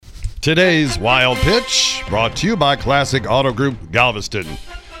Today's Wild Pitch, brought to you by Classic Auto Group Galveston.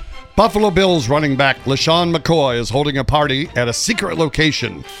 Buffalo Bills running back LeSean McCoy is holding a party at a secret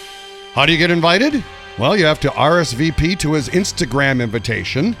location. How do you get invited? Well, you have to RSVP to his Instagram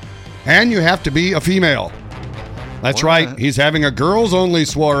invitation, and you have to be a female. That's right, he's having a girls-only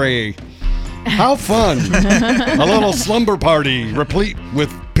soiree. How fun! A little slumber party, replete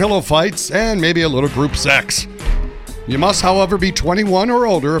with pillow fights and maybe a little group sex. You must, however, be 21 or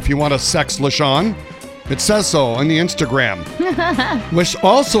older if you want to sex LeSean. It says so on the Instagram, which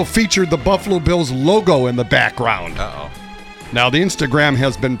also featured the Buffalo Bills logo in the background. Uh-oh. Now, the Instagram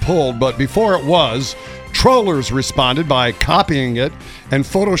has been pulled, but before it was, trollers responded by copying it and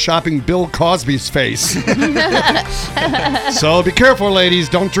photoshopping Bill Cosby's face. So be careful, ladies.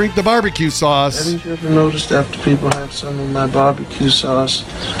 Don't drink the barbecue sauce. Haven't you ever noticed after people have some of my barbecue sauce,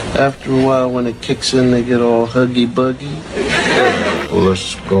 after a while when it kicks in, they get all huggy-buggy? Well,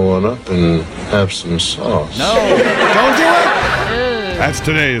 let's go on up and have some sauce. No. Don't do it! That's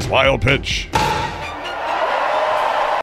today's Wild Pitch.